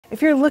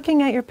If you're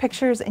looking at your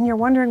pictures and you're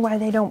wondering why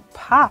they don't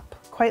pop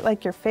quite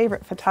like your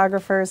favorite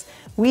photographers,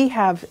 we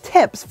have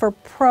tips for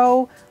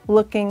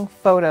pro-looking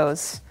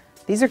photos.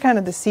 These are kind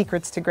of the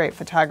secrets to great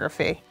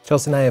photography.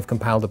 Chelsea and I have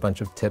compiled a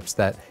bunch of tips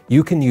that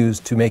you can use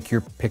to make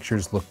your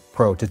pictures look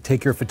pro, to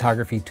take your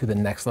photography to the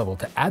next level,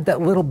 to add that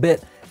little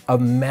bit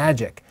of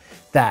magic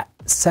that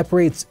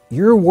separates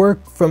your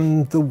work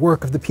from the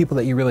work of the people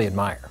that you really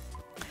admire.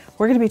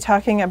 We're going to be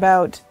talking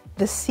about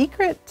the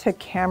secret to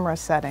camera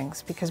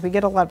settings, because we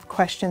get a lot of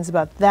questions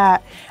about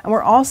that. And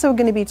we're also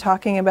going to be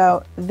talking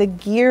about the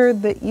gear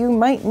that you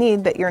might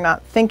need that you're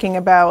not thinking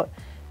about.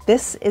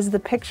 This is the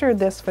Picture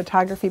This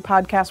Photography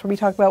podcast, where we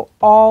talk about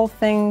all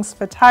things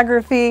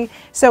photography.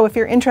 So if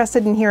you're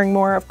interested in hearing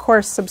more, of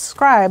course,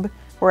 subscribe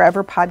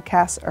wherever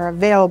podcasts are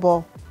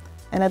available.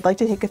 And I'd like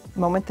to take a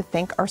moment to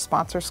thank our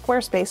sponsor,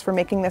 Squarespace, for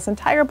making this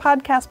entire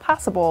podcast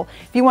possible.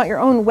 If you want your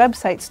own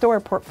website, store,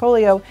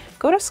 portfolio,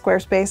 go to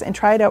Squarespace and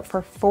try it out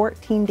for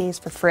 14 days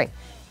for free.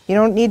 You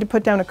don't need to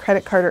put down a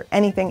credit card or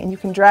anything, and you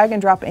can drag and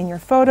drop in your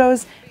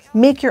photos,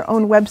 make your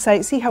own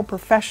website, see how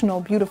professional,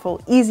 beautiful,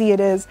 easy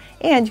it is,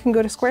 and you can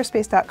go to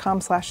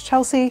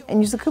squarespace.com/Chelsea and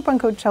use the coupon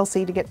code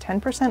Chelsea to get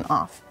 10%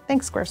 off.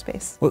 Thanks,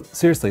 Squarespace. Well,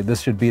 seriously, this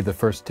should be the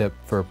first tip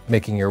for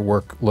making your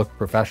work look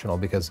professional,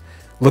 because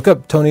look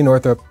up Tony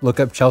Northrup, look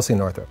up Chelsea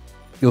Northrup.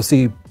 You'll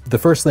see the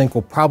first link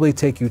will probably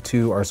take you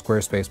to our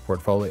Squarespace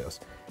portfolios.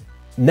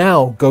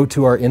 Now go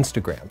to our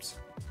Instagrams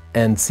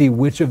and see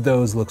which of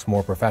those looks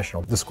more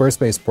professional. The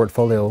Squarespace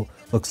portfolio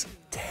looks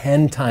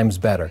 10 times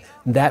better.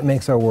 That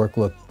makes our work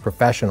look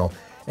professional.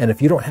 And if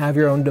you don't have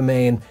your own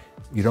domain,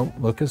 you don't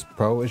look as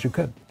pro as you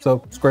could. So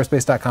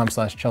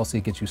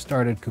squarespace.com/Chelsea gets you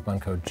started, coupon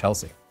code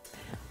Chelsea.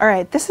 All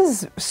right, this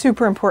is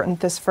super important,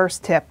 this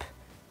first tip.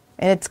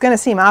 And it's going to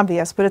seem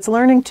obvious, but it's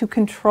learning to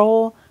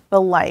control the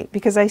light,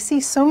 because I see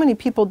so many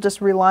people just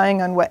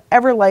relying on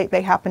whatever light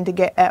they happen to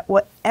get at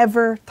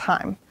whatever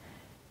time.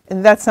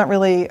 And that's not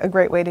really a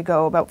great way to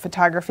go about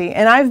photography.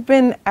 And I've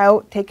been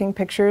out taking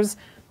pictures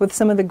with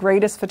some of the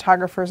greatest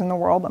photographers in the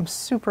world. I'm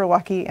super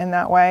lucky in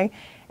that way.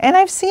 And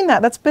I've seen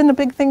that. That's been a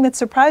big thing that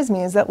surprised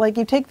me, is that like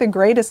you take the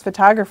greatest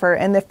photographer,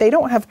 and if they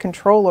don't have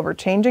control over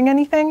changing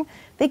anything,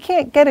 they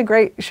can't get a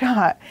great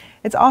shot.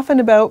 It's often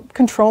about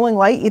controlling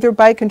light, either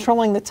by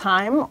controlling the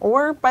time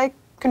or by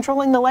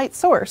controlling the light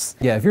source.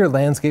 Yeah, if you're a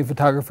landscape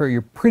photographer,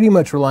 you're pretty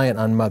much reliant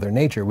on Mother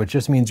Nature, which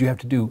just means you have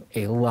to do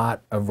a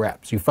lot of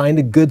reps. You find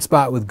a good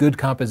spot with good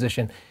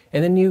composition,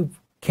 and then you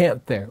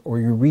camp there, or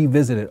you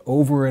revisit it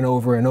over and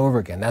over and over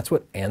again. That's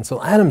what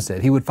Ansel Adams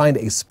did. He would find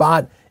a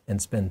spot and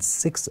spend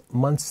 6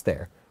 months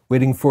there,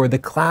 waiting for the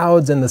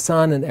clouds and the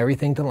sun and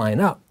everything to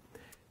line up.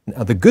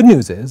 Now, the good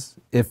news is,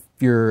 if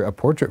you're a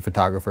portrait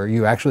photographer,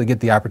 you actually get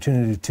the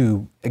opportunity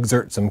to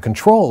exert some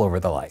control over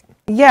the light.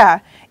 Yeah,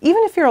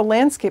 even if you're a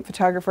landscape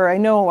photographer, I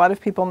know a lot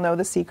of people know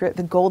the secret,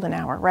 the golden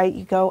hour, right?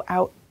 You go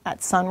out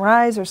at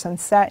sunrise or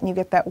sunset and you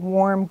get that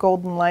warm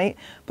golden light.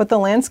 But the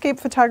landscape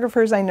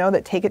photographers I know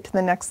that take it to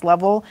the next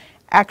level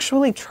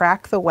actually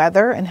track the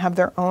weather and have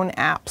their own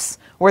apps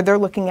where they're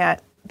looking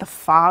at the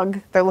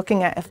fog, they're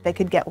looking at if they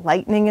could get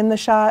lightning in the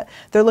shot,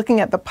 they're looking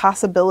at the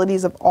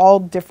possibilities of all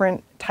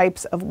different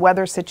types of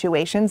weather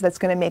situations that's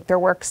going to make their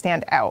work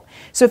stand out.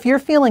 So if you're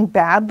feeling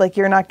bad, like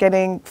you're not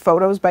getting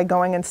photos by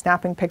going and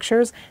snapping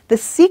pictures, the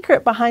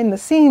secret behind the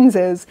scenes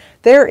is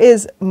there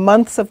is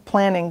months of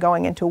planning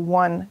going into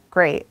one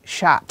great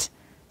shot.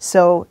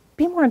 So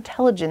be more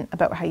intelligent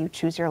about how you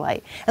choose your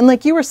light. And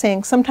like you were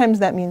saying, sometimes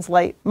that means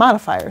light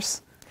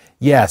modifiers.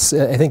 Yes,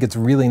 I think it's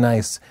really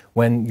nice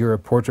when you're a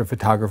portrait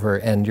photographer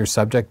and your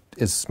subject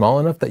is small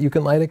enough that you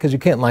can light it, because you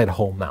can't light a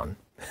whole mountain.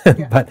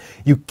 Yeah. But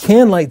you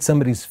can light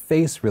somebody's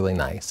face really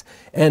nice.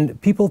 And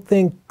people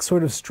think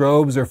sort of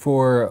strobes are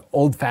for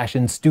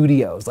old-fashioned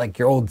studios, like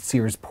your old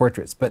Sears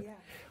portraits. But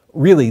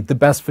really, the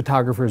best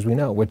photographers we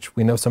know, which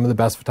we know some of the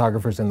best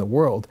photographers in the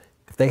world,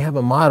 if they have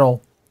a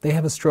model, they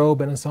have a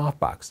strobe and a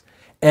softbox.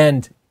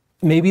 And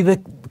maybe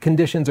the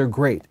conditions are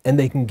great and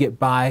they can get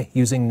by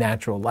using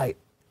natural light.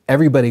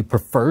 Everybody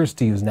prefers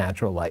to use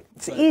natural light.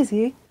 It's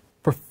easy.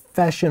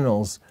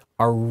 Professionals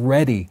are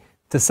ready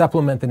to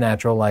supplement the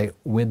natural light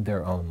with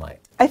their own light.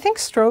 I think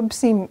strobes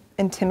seem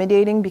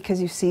intimidating because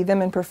you see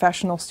them in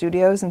professional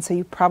studios, and so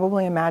you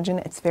probably imagine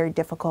it's very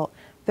difficult.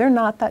 They're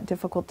not that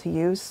difficult to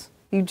use.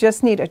 You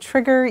just need a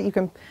trigger. You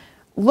can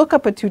look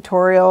up a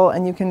tutorial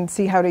and you can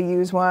see how to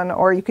use one,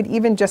 or you could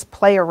even just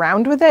play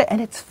around with it, and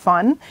it's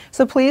fun.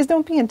 So please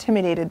don't be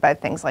intimidated by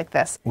things like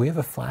this. We have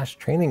a flash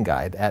training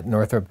guide at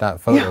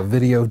northrup.photo,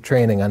 video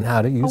training on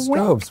how to use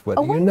strobes. What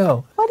do you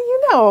know? What do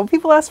you know?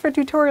 People ask for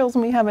tutorials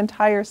and we have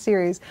entire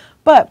series.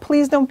 But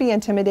please don't be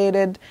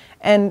intimidated.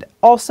 And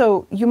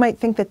also, you might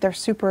think that they're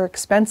super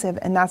expensive,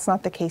 and that's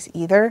not the case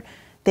either.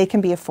 They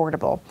can be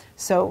affordable.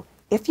 So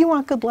if you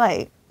want good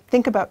light,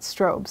 think about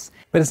strobes.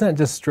 But it's not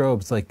just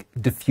strobes, like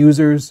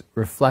diffusers,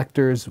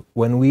 reflectors.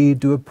 When we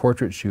do a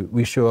portrait shoot,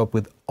 we show up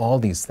with all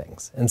these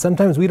things. And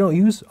sometimes we don't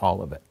use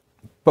all of it,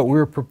 but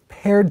we're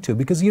prepared to,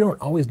 because you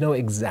don't always know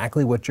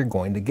exactly what you're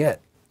going to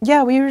get.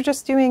 Yeah, we were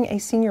just doing a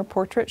senior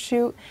portrait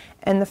shoot,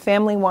 and the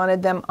family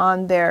wanted them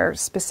on their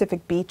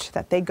specific beach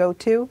that they go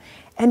to.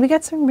 And we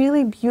got some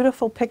really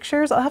beautiful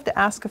pictures. I'll have to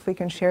ask if we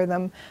can share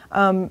them,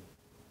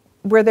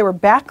 where they were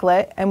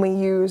backlit, and we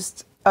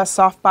used a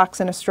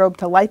softbox and a strobe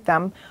to light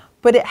them.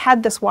 But it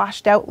had this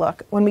washed out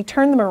look. When we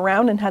turned them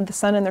around and had the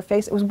sun in their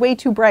face, it was way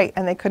too bright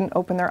and they couldn't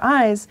open their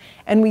eyes.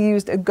 And we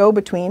used a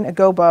go-between, a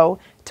gobo,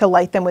 to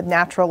light them with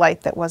natural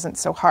light that wasn't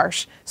so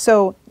harsh.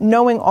 So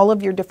knowing all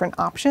of your different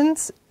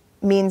options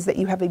means that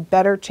you have a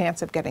better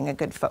chance of getting a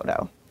good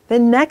photo. The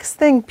next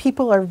thing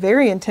people are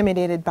very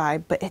intimidated by,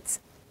 but it's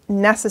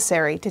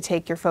necessary to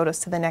take your photos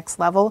to the next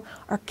level,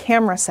 are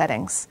camera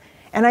settings.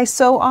 And I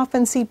so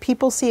often see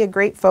people see a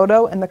great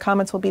photo and the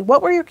comments will be,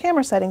 what were your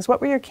camera settings?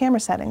 What were your camera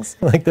settings?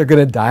 Like they're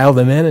going to dial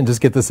them in and just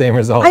get the same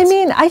results. I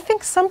mean, I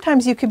think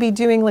sometimes you could be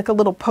doing like a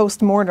little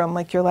post-mortem,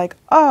 like you're like,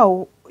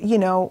 oh, you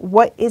know,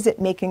 what is it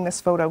making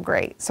this photo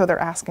great? So they're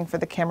asking for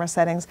the camera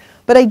settings.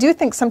 But I do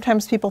think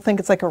sometimes people think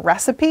it's like a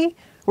recipe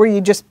where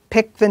you just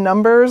pick the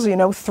numbers, you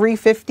know,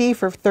 350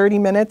 for 30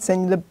 minutes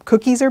and the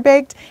cookies are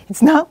baked.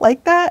 It's not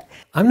like that.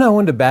 I'm not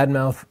one to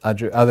badmouth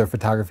other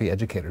photography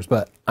educators,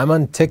 but I'm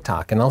on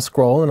TikTok and I'll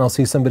scroll and I'll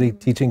see somebody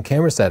teaching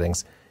camera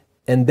settings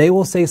and they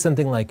will say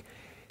something like,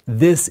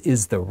 this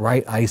is the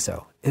right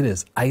ISO. It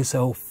is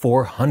ISO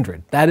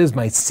 400. That is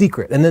my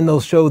secret. And then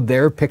they'll show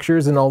their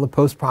pictures and all the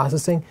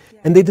post-processing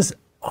and they just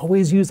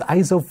always use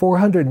ISO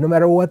 400 no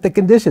matter what the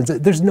conditions.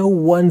 There's no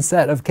one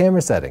set of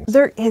camera settings.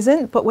 There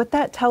isn't, but what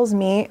that tells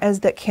me is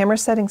that camera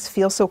settings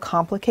feel so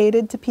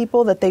complicated to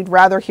people that they'd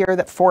rather hear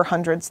that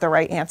 400's the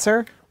right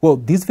answer. Well,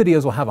 these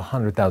videos will have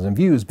 100,000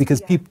 views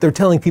because they're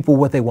telling people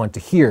what they want to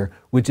hear,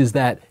 which is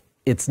that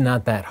it's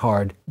not that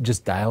hard.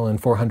 Just dial in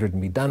 400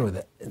 and be done with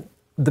it.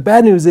 The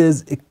bad news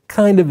is it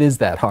kind of is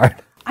that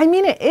hard. I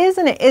mean, it is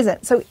and it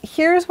isn't. So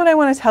here's what I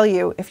want to tell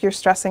you if you're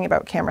stressing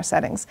about camera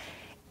settings.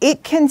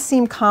 It can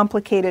seem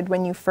complicated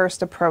when you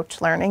first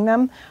approach learning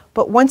them,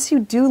 but once you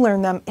do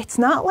learn them, it's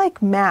not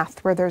like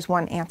math where there's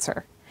one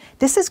answer.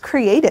 This is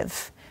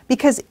creative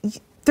because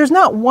there's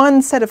not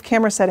one set of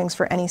camera settings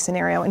for any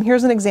scenario. And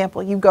here's an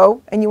example. You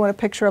go and you want a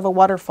picture of a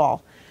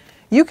waterfall.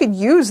 You could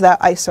use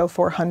that ISO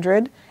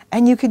 400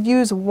 and you could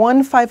use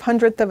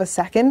 1/500th of a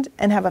second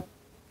and have a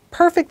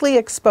perfectly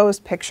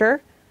exposed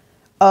picture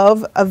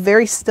of a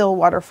very still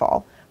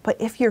waterfall. But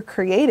if you're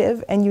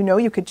creative and you know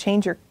you could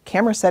change your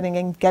camera setting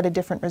and get a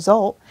different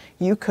result,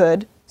 you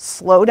could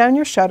slow down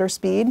your shutter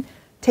speed,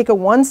 take a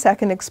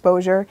 1-second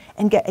exposure,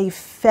 and get a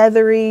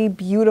feathery,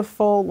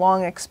 beautiful,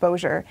 long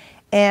exposure.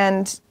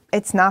 And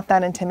it's not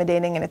that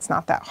intimidating and it's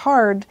not that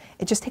hard.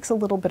 It just takes a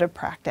little bit of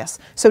practice.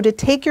 So to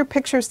take your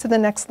pictures to the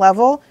next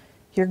level,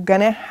 you're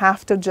gonna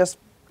have to just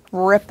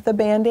rip the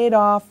Band-Aid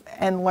off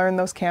and learn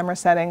those camera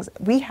settings.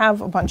 We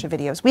have a bunch of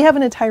videos. We have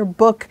an entire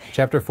book.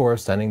 Chapter 4 of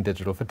Stunning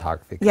Digital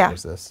Photography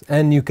covers this.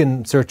 And you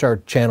can search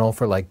our channel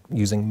for like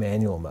using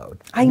manual mode.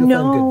 I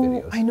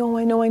know.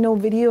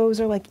 Videos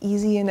are like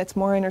easy and it's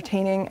more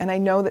entertaining. And I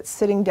know that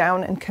sitting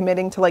down and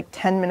committing to like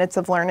 10 minutes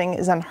of learning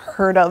is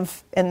unheard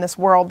of in this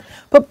world.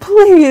 But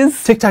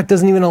please. TikTok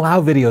doesn't even allow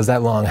videos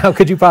that long. How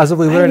could you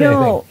possibly learn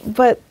anything?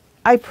 But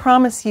I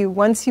promise you,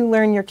 once you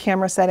learn your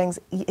camera settings,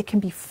 it can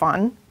be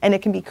fun and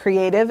it can be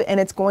creative and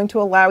it's going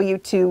to allow you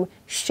to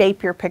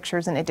shape your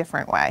pictures in a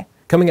different way.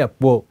 Coming up,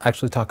 we'll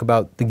actually talk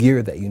about the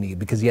gear that you need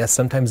because yes,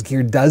 sometimes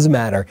gear does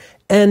matter.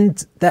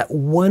 And that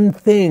one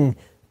thing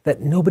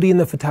that nobody in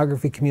the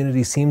photography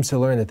community seems to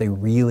learn that they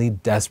really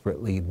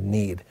desperately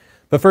need.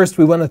 But first,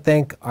 we want to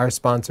thank our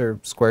sponsor,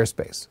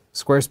 Squarespace.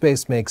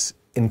 Squarespace makes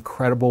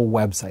incredible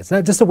websites.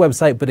 Not just a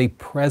website, but a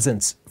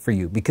presence for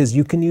you because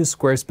you can use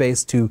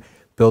Squarespace to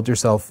build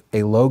yourself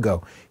a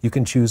logo. You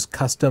can choose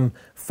custom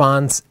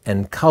fonts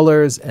and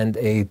colors and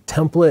a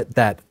template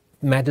that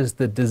matches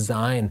the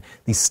design,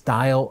 the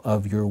style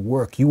of your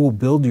work. You will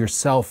build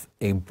yourself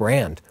a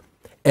brand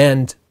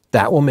and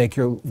that will make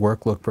your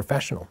work look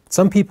professional.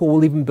 Some people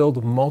will even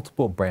build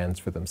multiple brands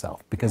for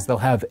themselves because they'll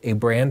have a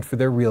brand for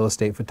their real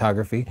estate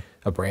photography,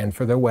 a brand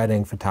for their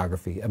wedding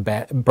photography, a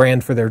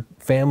brand for their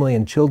family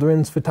and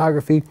children's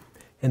photography.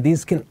 And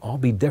these can all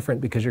be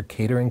different because you're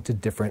catering to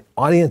different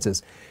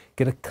audiences.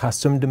 Get a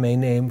custom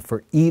domain name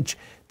for each,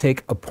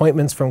 take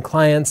appointments from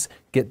clients,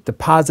 get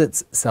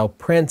deposits, sell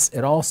prints.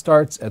 It all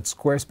starts at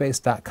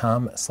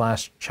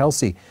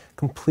squarespace.com/Chelsea.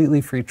 Completely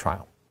free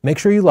trial. Make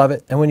sure you love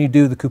it. And when you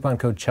do, the coupon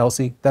code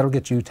Chelsea, that'll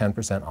get you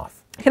 10%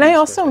 off. Can I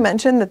also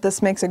mention that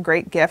this makes a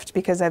great gift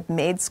because I've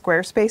made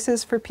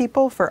Squarespaces for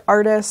people, for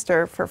artists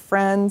or for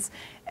friends,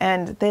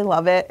 and they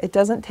love it. It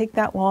doesn't take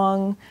that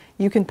long.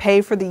 You can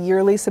pay for the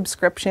yearly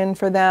subscription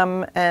for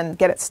them and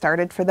get it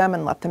started for them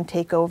and let them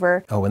take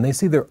over. Oh, when they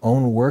see their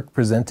own work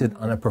presented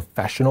on a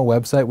professional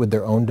website with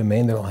their own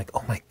domain, they're like,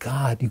 oh my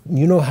God,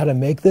 you know how to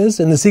make this?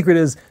 And the secret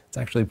is, it's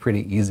actually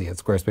pretty easy at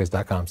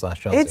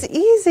squarespace.com/Chelsea. It's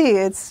easy.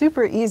 It's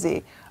super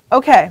easy.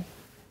 Okay,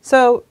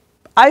 so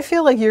I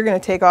feel like you're going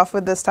to take off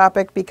with this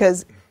topic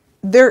because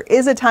there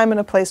is a time and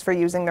a place for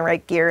using the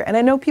right gear. And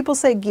I know people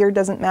say gear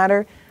doesn't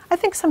matter. I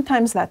think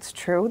sometimes that's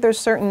true. There's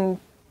certain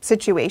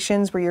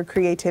situations where your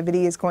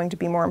creativity is going to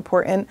be more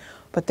important,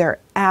 but there are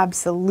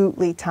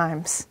absolutely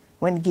times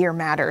when gear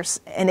matters,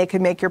 and it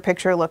could make your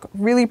picture look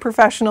really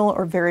professional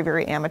or very,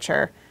 very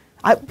amateur.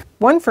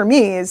 One for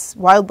me is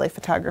wildlife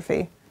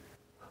photography.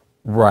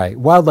 Right.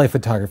 Wildlife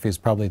photography is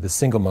probably the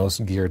single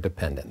most gear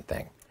dependent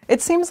thing.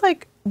 It seems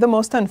like the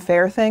most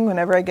unfair thing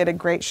whenever I get a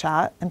great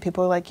shot and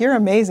people are like, you're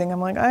amazing. I'm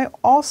like, I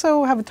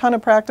also have a ton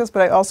of practice,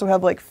 but I also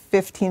have like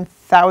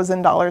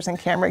 $15,000 in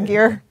camera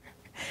gear.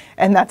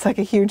 And that's like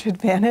a huge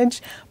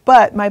advantage.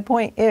 But my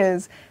point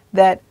is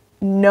that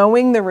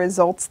knowing the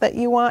results that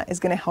you want is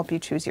going to help you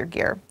choose your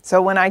gear.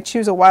 So when I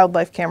choose a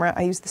wildlife camera,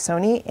 I use the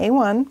Sony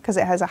A1 because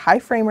it has a high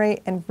frame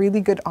rate and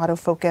really good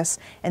autofocus.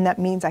 And that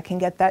means I can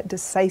get that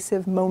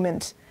decisive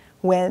moment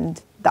when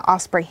the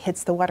osprey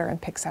hits the water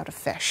and picks out a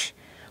fish.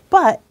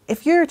 But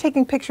if you're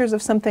taking pictures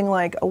of something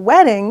like a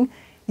wedding,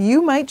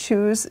 you might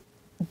choose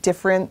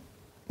different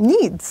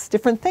needs,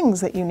 different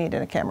things that you need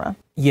in a camera.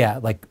 Yeah,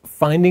 like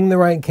finding the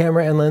right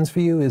camera and lens for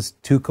you is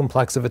too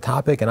complex of a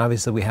topic, and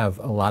obviously we have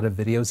a lot of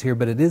videos here,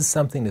 but it is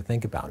something to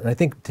think about. And I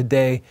think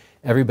today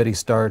everybody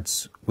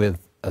starts with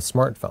a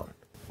smartphone.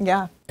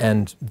 Yeah.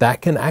 And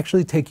that can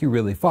actually take you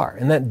really far.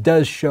 And that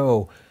does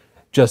show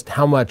just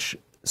how much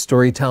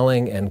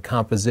storytelling and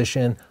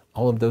composition,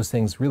 all of those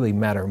things really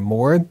matter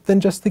more than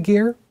just the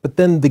gear. But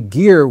then the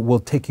gear will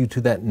take you to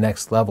that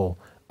next level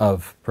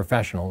of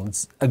professional.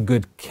 It's a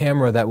good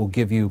camera that will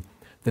give you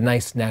the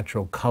nice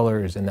natural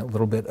colors and that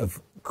little bit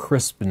of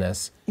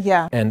crispness,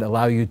 yeah, and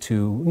allow you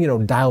to, you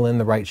know, dial in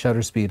the right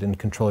shutter speed and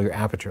control your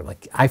aperture.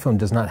 Like iPhone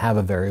does not have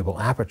a variable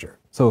aperture.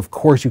 So of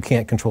course you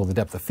can't control the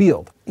depth of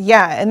field.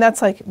 Yeah, and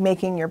that's like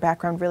making your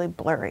background really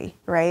blurry,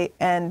 right?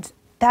 And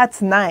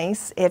that's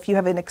nice if you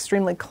have an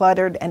extremely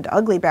cluttered and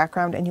ugly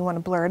background and you want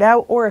to blur it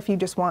out, or if you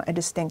just want a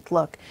distinct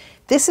look.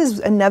 This is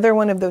another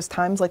one of those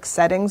times, like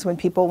settings, when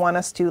people want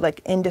us to like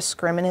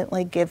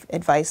indiscriminately give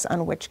advice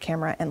on which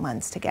camera and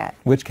lens to get.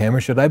 Which camera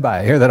should I buy?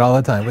 I hear that all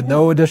the time with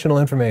no additional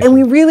information. And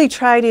we really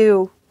try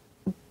to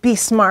be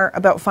smart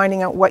about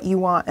finding out what you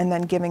want and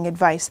then giving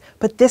advice.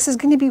 But this is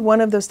going to be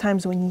one of those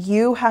times when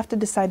you have to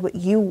decide what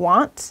you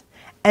want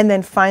and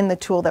then find the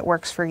tool that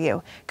works for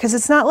you. Because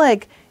it's not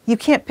like you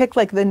can't pick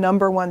like the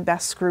 #1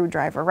 best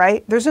screwdriver,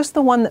 right? There's just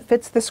the one that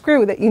fits the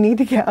screw that you need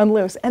to get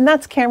unloose. And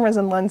that's cameras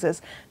and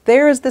lenses.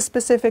 There is the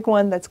specific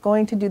one that's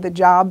going to do the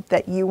job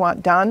that you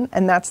want done,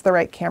 and that's the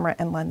right camera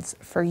and lens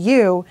for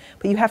you,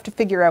 but you have to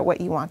figure out what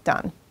you want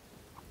done.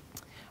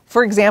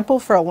 For example,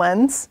 for a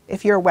lens,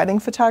 if you're a wedding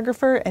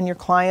photographer and your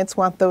clients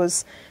want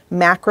those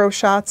macro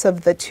shots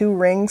of the two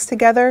rings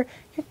together,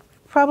 you're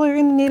probably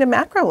going to need a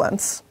macro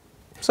lens.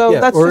 So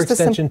yeah, that's or just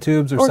extension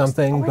tubes or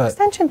something. Or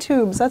extension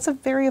tubes, that's a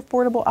very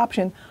affordable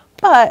option.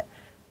 But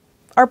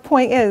our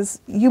point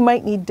is you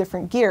might need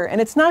different gear.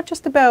 And it's not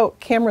just about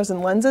cameras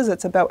and lenses,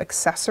 it's about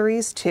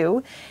accessories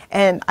too.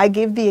 And I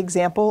gave the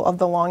example of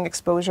the long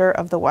exposure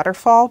of the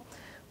waterfall.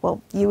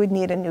 Well, you would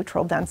need a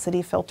neutral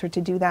density filter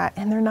to do that,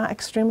 and they're not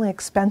extremely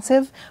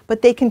expensive,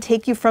 but they can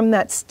take you from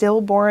that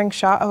still boring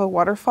shot of a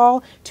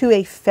waterfall to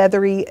a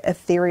feathery,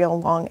 ethereal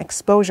long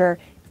exposure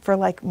for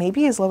like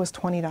maybe as low as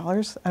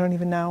 $20. I don't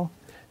even know.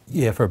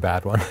 Yeah, for a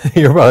bad one.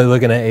 You're probably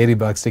looking at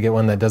 $80 to get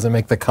one that doesn't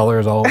make the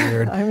colors all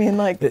weird. I mean,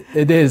 like...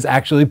 It is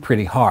actually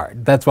pretty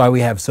hard. That's why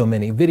we have so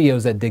many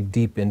videos that dig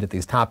deep into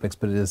these topics,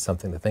 but it is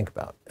something to think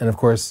about. And of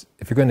course,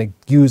 if you're going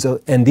to use an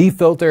ND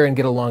filter and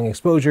get a long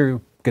exposure,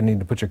 you're going to need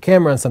to put your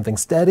camera on something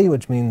steady,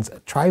 which means a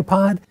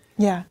tripod.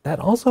 Yeah. That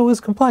also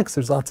is complex.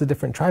 There's lots of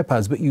different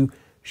tripods, but you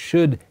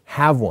should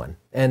have one.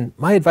 And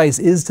my advice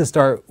is to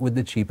start with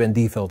the cheap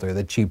ND filter,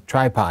 the cheap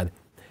tripod,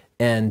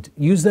 and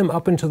use them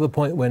up until the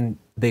point when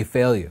they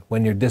fail you,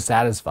 when you're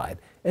dissatisfied.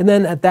 And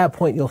then at that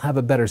point, you'll have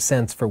a better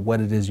sense for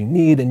what it is you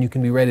need, and you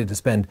can be ready to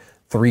spend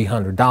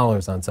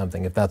 $300 on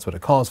something if that's what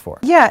it calls for.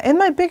 Yeah, and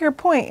my bigger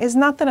point is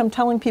not that I'm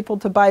telling people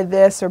to buy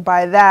this or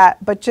buy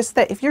that, but just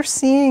that if you're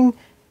seeing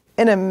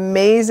an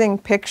amazing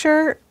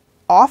picture,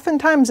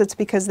 oftentimes it's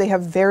because they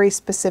have very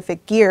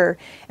specific gear.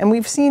 And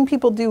we've seen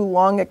people do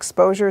long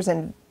exposures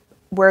and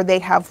where they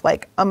have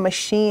like a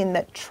machine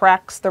that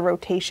tracks the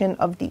rotation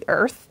of the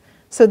Earth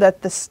so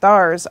that the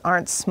stars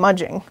aren't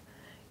smudging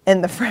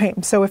in the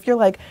frame. So if you're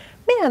like,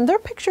 man, their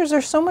pictures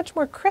are so much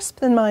more crisp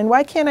than mine,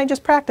 why can't I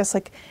just practice?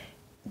 Like,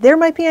 there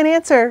might be an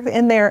answer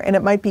in there, and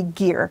it might be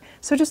gear.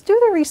 So just do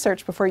the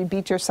research before you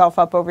beat yourself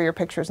up over your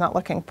pictures not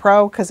looking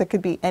pro, because it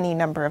could be any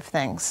number of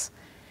things.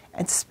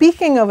 And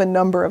speaking of a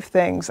number of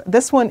things,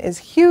 this one is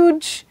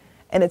huge,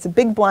 and it's a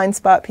big blind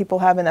spot people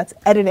have, and that's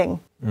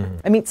editing. Mm-hmm.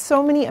 I meet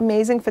so many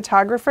amazing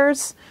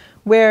photographers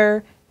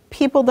where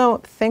people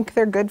don't think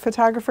they're good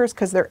photographers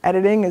because their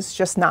editing is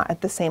just not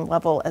at the same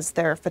level as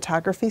their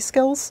photography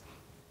skills.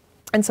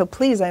 And so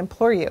please, I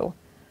implore you,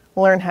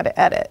 learn how to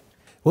edit.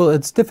 Well,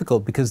 it's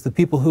difficult because the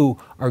people who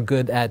are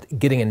good at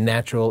getting a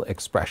natural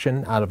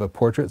expression out of a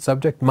portrait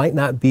subject might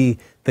not be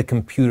the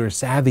computer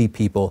savvy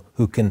people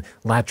who can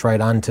latch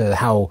right onto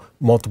how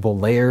multiple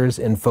layers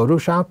in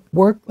Photoshop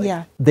work.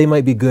 Yeah. They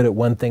might be good at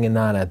one thing and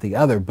not at the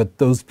other, but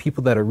those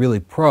people that are really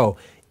pro,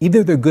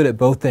 either they're good at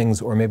both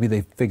things, or maybe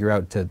they figure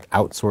out to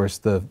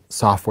outsource the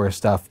software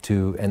stuff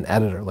to an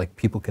editor. Like,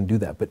 people can do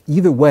that. But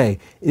either way,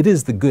 it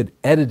is the good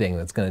editing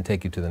that's going to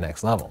take you to the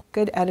next level.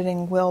 Good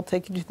editing will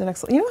take you to the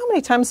next level. You know how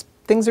many times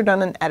things are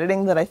done in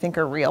editing that I think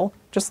are real?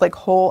 Just like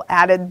whole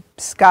added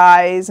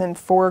skies and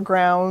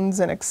foregrounds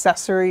and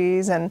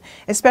accessories, and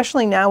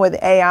especially now with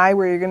AI,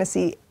 where you're going to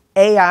see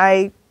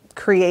AI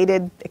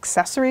created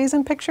accessories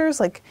in pictures.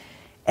 Like,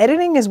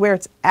 editing is where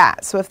it's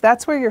at. So if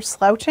that's where you're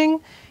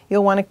slouching,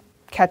 you'll want to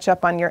catch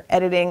up on your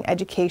editing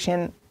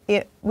education.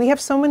 We have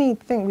so many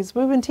things.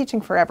 We've been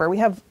teaching forever. We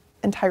have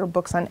entire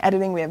books on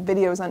editing. We have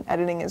videos on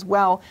editing as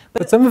well.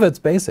 But some of it's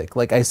basic.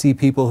 Like, I see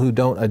people who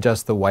don't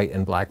adjust the white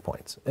and black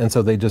points. And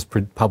so they just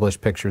publish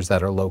pictures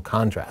that are low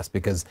contrast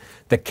because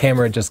the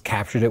camera just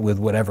captured it with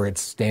whatever its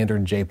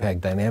standard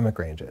JPEG dynamic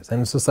range is.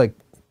 And it's just like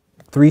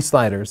 3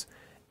 sliders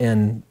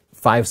and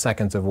 5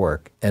 seconds of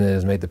work, and it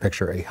has made the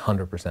picture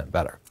 100%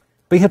 better.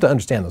 But you have to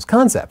understand those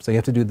concepts. So you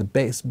have to do the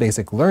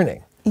basic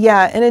learning.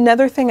 Yeah, and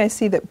another thing I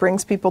see that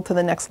brings people to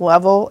the next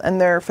level in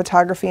their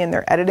photography and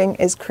their editing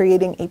is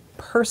creating a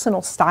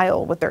personal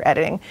style with their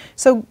editing.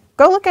 So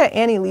go look at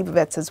Annie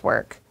Leibovitz's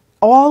work.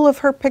 All of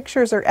her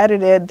pictures are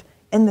edited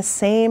in the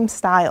same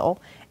style,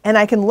 and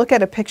I can look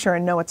at a picture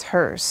and know it's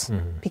hers.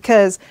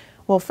 Because,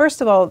 well, first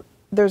of all,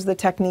 there's the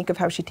technique of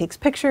how she takes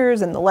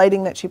pictures and the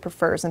lighting that she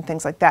prefers and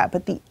things like that.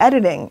 But the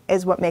editing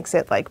is what makes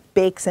it, like,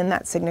 bakes in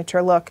that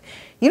signature look.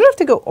 You don't have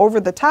to go over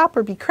the top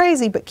or be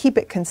crazy, but keep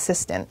it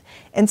consistent.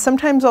 And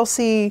sometimes I'll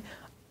see,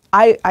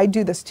 I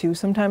do this too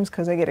sometimes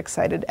because I get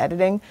excited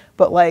editing,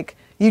 but like,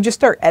 you just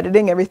start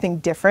editing everything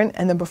different,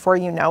 and then before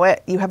you know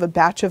it, you have a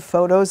batch of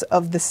photos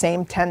of the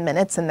same 10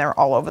 minutes and they're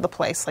all over the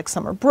place. Like,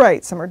 some are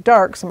bright, some are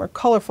dark, some are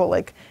colorful.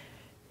 Like,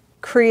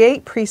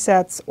 create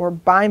presets or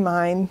buy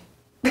mine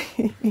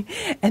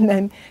and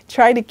then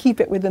try to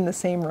keep it within the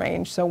same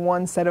range. So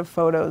one set of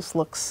photos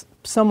looks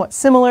somewhat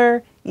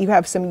similar, you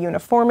have some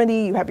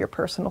uniformity, you have your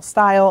personal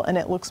style, and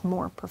it looks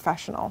more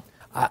professional.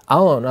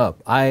 I'll own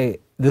up. That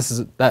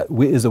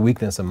is a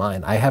weakness of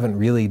mine. I haven't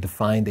really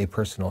defined a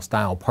personal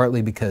style,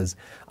 partly because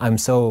I'm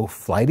so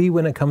flighty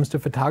when it comes to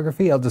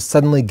photography. I'll just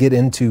suddenly get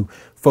into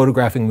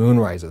photographing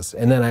moonrises,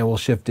 and then I will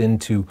shift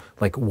into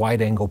like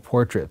wide-angle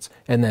portraits,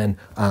 and then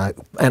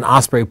an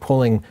osprey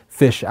pulling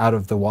fish out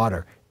of the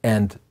water.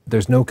 And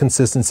there's no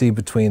consistency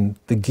between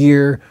the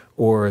gear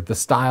or the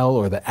style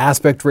or the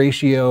aspect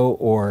ratio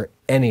or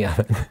any of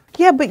it.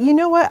 Yeah, but you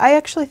know what? I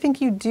actually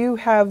think you do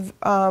have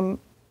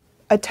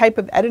a type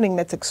of editing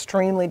that's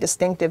extremely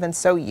distinctive and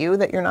so you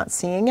that you're not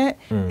seeing it.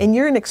 And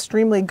you're an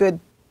extremely good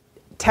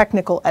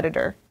technical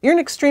editor. You're an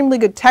extremely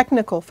good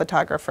technical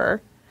photographer.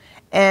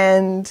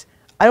 And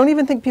I don't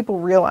even think people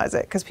realize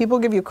it, because people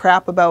give you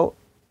crap about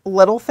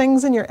little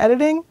things in your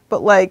editing,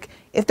 but like,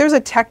 if there's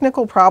a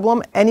technical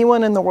problem,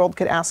 anyone in the world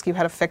could ask you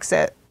how to fix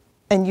it,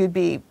 and you'd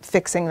be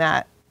fixing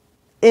that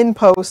in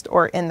post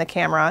or in the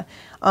camera.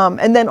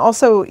 And then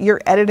also, your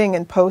editing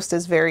in post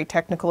is very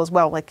technical as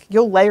well. Like,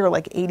 you'll layer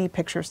like 80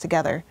 pictures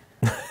together.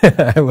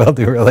 I will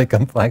do really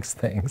complex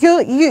things.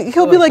 He'll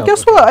be like,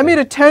 guess what? I made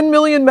a 10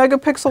 million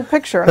megapixel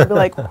picture. And I'll be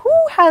like,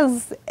 who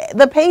has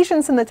the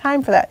patience and the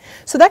time for that?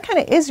 So that kind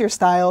of is your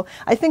style.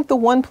 I think the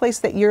one place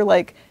that you're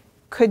like,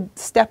 could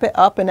step it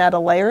up and add a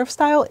layer of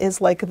style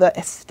is like the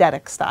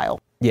aesthetic style.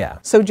 Yeah.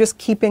 So just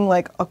keeping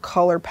like a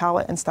color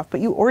palette and stuff, but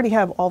you already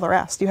have all the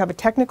rest. You have a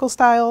technical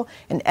style,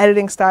 an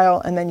editing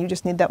style, and then you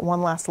just need that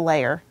one last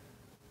layer,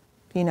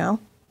 you know?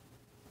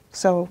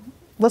 So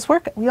let's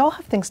work. We all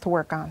have things to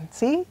work on.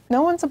 See?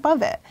 No one's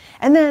above it.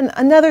 And then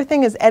another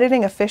thing is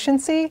editing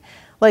efficiency.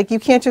 Like, you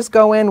can't just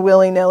go in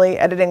willy-nilly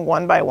editing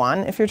one by one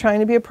if you're trying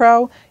to be a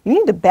pro. You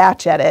need to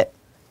batch edit.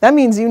 That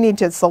means you need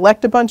to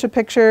select a bunch of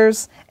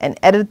pictures and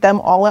edit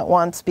them all at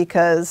once,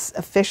 because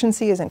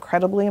efficiency is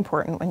incredibly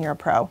important when you're a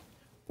pro.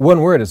 One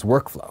word is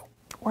workflow.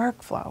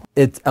 Workflow.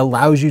 It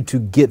allows you to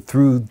get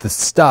through the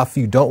stuff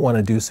you don't want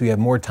to do, so you have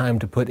more time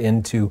to put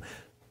into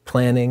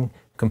planning,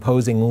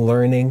 composing,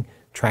 learning,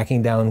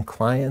 tracking down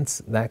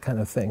clients, that kind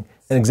of thing.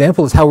 An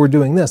example is how we're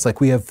doing this.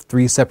 Like, we have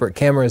 3 separate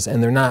cameras,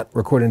 and they're not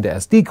recording to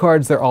SD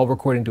cards, they're all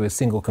recording to a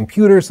single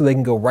computer, so they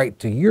can go right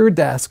to your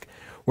desk,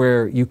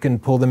 where you can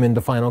pull them into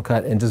Final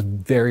Cut and just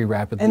very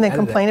rapidly and then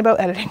complain about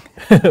editing.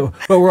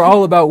 But we're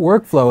all about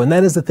workflow, and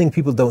that is the thing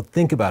people don't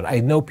think about.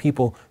 I know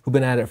people who've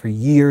been at it for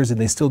years, and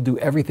they still do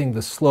everything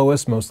the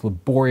slowest, most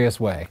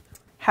laborious way.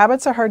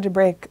 Habits are hard to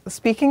break.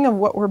 Speaking of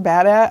what we're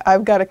bad at,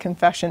 I've got a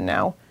confession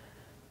now.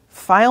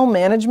 File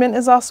management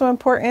is also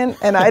important,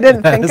 and I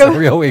didn't think That is a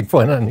real weak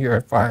point on your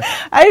part.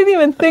 I didn't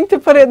even think to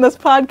put it in this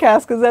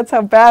podcast, because that's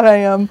how bad I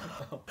am.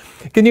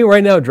 Can you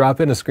right now drop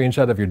in a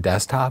screenshot of your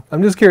desktop?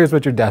 I'm just curious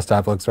what your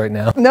desktop looks right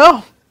now.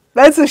 No,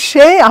 that's a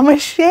shame. I'm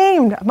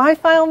ashamed. My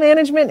file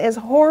management is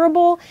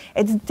horrible.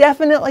 It's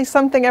definitely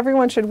something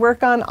everyone should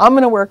work on. I'm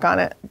going to work on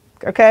it,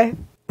 okay?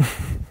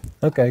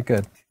 Okay,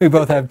 good. We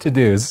both have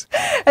to-dos.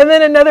 And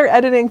then another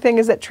editing thing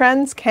is that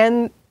trends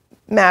can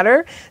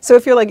matter. So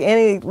if you're like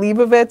Annie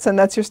Leibovitz and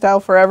that's your style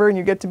forever and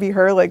you get to be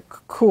her, like,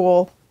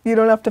 cool. You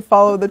don't have to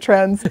follow the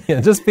trends. Yeah,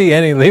 just be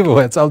Annie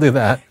Leibovitz. I'll do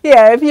that.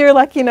 Yeah, if you're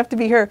lucky enough to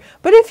be her.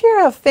 But if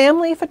you're a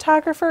family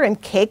photographer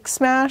and Cake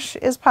Smash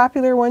is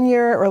popular one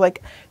year, or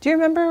like, do you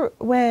remember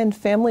when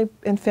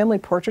family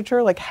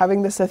portraiture, like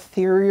having this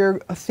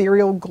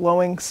ethereal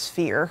glowing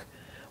sphere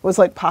was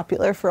like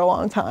popular for a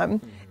long time?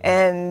 Mm-hmm.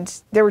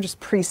 And there were just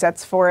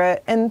presets for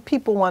it and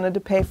people wanted to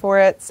pay for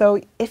it.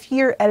 So if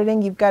you're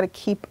editing, you've got to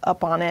keep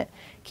up on it,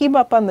 keep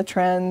up on the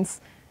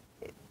trends.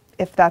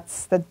 If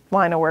that's the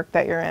line of work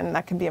that you're in,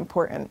 that can be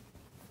important.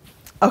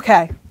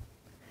 Okay,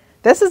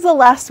 this is the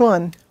last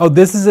one. Oh,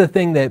 this is a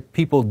thing that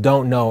people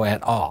don't know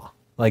at all.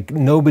 Like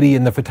nobody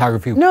in the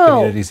photography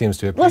community seems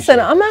to appreciate. Listen,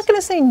 I'm not going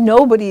to say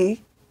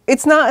nobody.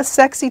 It's not a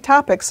sexy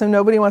topic, so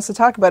nobody wants to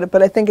talk about it,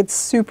 but I think it's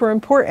super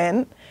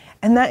important.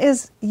 And that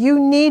is you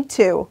need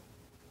to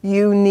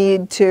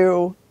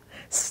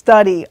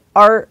study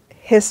art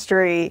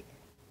history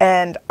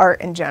and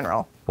art in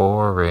general.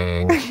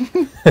 Boring.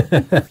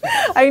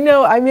 I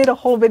know, I made a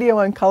whole video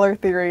on color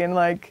theory and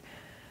like,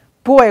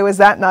 boy, was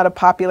that not a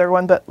popular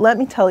one, but let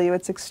me tell you,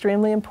 it's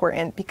extremely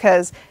important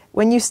because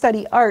when you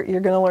study art,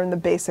 you're going to learn the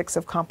basics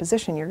of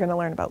composition. You're going to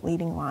learn about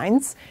leading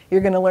lines.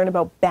 You're going to learn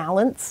about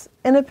balance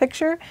in a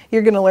picture.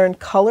 You're going to learn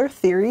color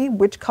theory,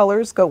 which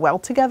colors go well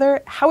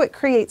together, how it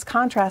creates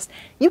contrast.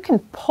 You can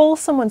pull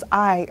someone's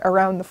eye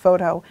around the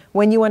photo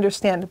when you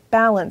understand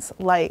balance,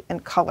 light,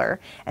 and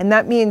color. And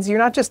that means you're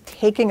not just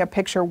taking a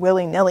picture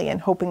willy-nilly and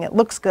hoping it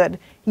looks good.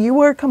 You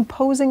are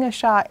composing a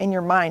shot in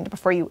your mind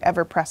before you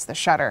ever press the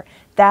shutter.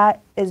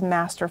 That is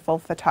masterful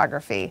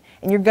photography.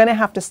 And you're going to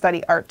have to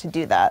study art to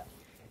do that.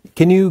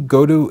 Can you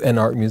go to an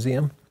art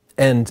museum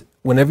and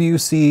whenever you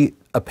see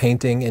a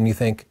painting and you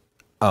think,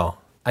 oh,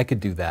 I could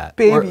do that.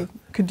 Baby,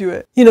 could do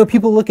it. You know,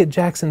 people look at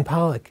Jackson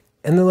Pollock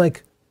and they're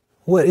like,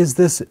 what is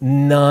this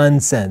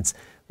nonsense?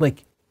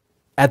 Like,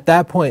 at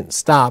that point,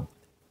 stop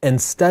and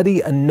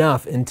study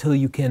enough until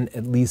you can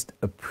at least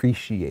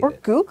appreciate or it.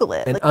 Or Google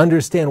it. And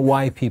understand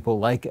why people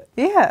like it.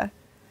 Yeah.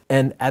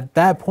 And at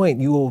that point,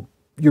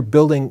 you're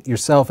building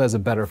yourself as a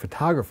better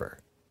photographer.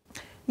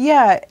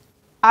 Yeah.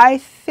 I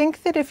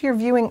think that if you're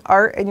viewing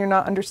art and you're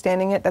not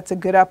understanding it, that's a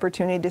good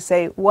opportunity to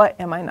say, what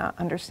am I not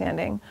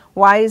understanding?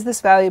 Why is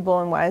this valuable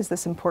and why is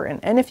this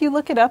important? And if you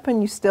look it up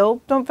and you still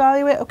don't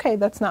value it, okay,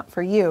 that's not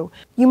for you.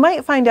 You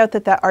might find out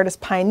that that artist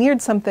pioneered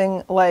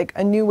something like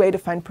a new way to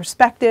find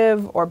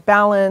perspective or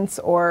balance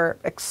or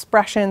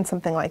expression,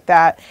 something like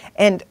that.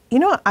 And you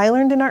know what I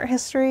learned in art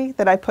history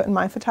that I put in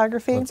my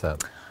photography? What's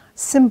that?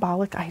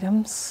 Symbolic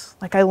items.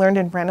 Like I learned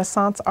in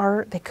Renaissance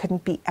art, they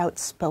couldn't be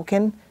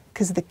outspoken,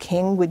 because the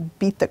king would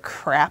beat the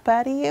crap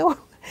out of you.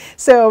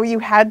 So you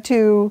had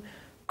to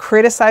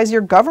criticize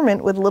your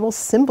government with little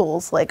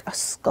symbols like a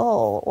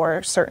skull or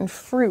a certain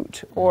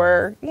fruit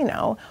or, you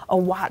know, a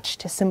watch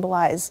to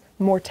symbolize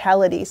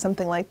mortality,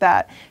 something like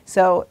that.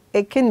 So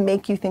it can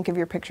make you think of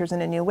your pictures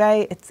in a new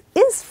way. It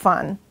is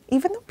fun,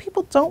 even though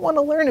people don't want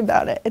to learn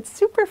about it. It's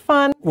super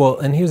fun. Well,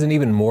 and here's an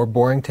even more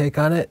boring take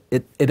on it.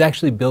 It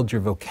actually builds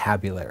your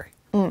vocabulary.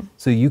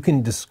 So you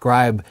can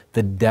describe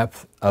the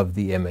depth of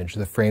the image,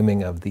 the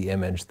framing of the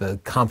image, the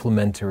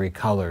complementary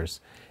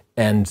colors,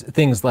 and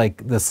things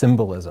like the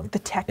symbolism. The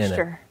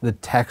texture. The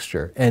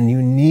texture. And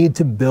you need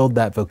to build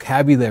that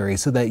vocabulary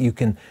so that you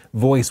can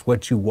voice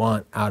what you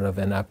want out of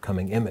an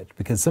upcoming image.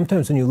 Because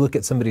sometimes when you look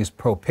at somebody's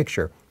pro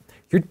picture,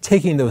 you're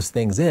taking those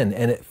things in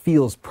and it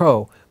feels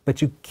pro,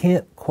 but you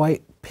can't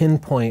quite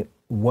pinpoint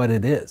what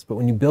it is. But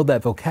when you build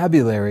that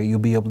vocabulary, you'll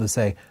be able to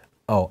say,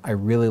 oh, I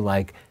really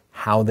like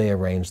how they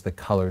arrange the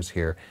colors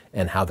here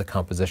and how the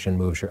composition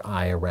moves your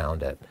eye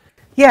around it.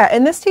 Yeah,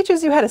 and this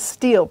teaches you how to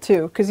steal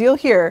too, because you'll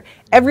hear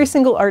every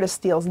single artist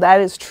steals.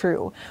 That is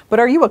true. But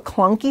are you a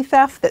clunky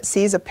theft that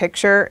sees a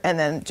picture and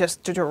then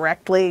just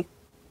directly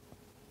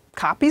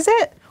copies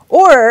it?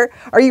 Or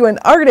are you an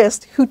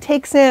artist who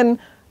takes in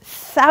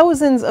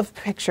thousands of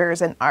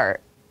pictures and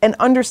art and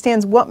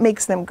understands what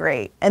makes them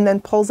great and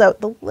then pulls out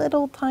the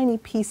little tiny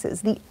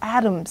pieces, the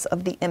atoms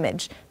of the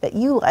image that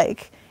you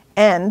like,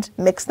 and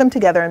mix them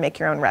together and make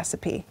your own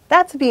recipe?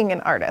 That's being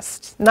an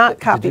artist, not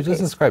copy Did you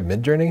just describe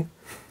Midjourney?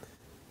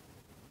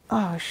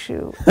 Oh,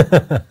 shoot.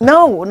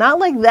 No, not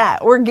like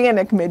that.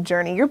 Organic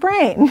Midjourney, your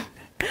brain.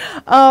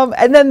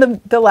 And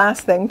then the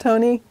last thing,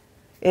 Tony,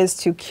 is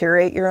to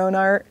curate your own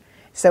art.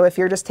 So if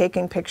you're just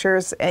taking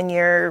pictures and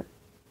you're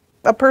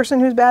a person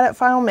who's bad at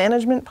file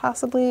management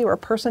possibly, or a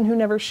person who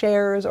never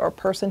shares, or a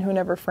person who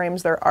never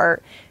frames their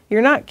art,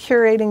 you're not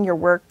curating your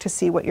work to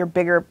see what your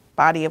bigger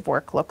body of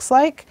work looks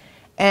like.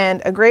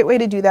 And a great way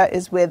to do that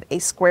is with a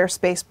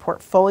Squarespace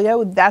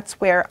portfolio. That's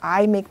where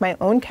I make my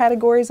own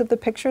categories of the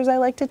pictures I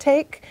like to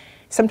take.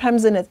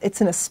 Sometimes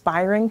it's an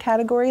aspiring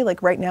category.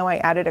 Like right now I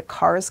added a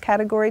cars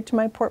category to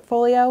my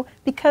portfolio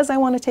because I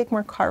want to take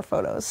more car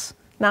photos,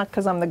 not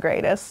because I'm the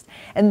greatest.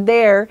 And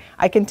there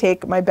I can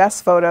take my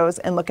best photos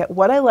and look at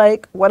what I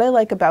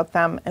like about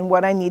them, and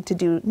what I need to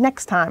do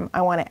next time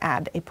I want to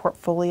add a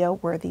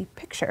portfolio-worthy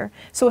picture.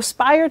 So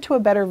aspire to a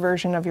better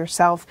version of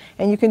yourself,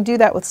 and you can do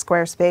that with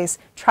Squarespace.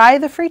 Try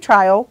the free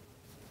trial.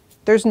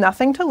 There's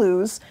nothing to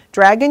lose.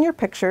 Drag in your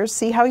pictures,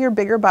 see how your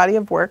bigger body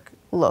of work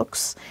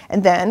looks.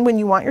 And then when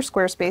you want your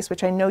Squarespace,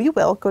 which I know you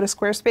will, go to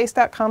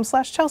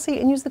squarespace.com/Chelsea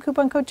and use the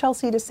coupon code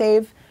Chelsea to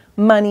save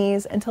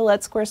monies and to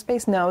let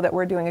Squarespace know that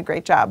we're doing a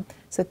great job.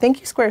 So thank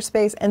you,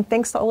 Squarespace, and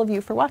thanks to all of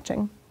you for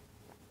watching.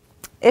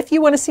 If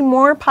you want to see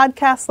more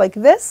podcasts like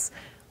this,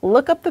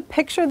 look up the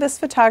Picture This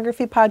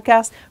Photography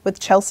podcast with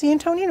Chelsea and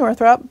Tony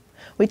Northrup.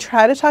 We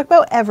try to talk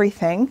about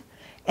everything,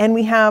 and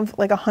we have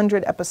like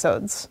 100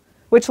 episodes,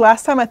 which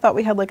last time I thought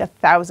we had like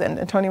 1,000,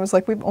 and Tony was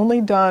like, we've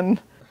only done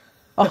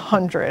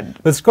 100.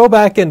 Let's go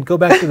back to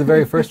the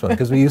very first one,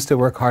 because we used to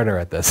work harder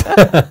at this.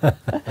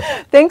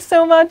 Thanks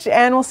so much,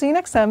 and we'll see you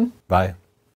next time. Bye.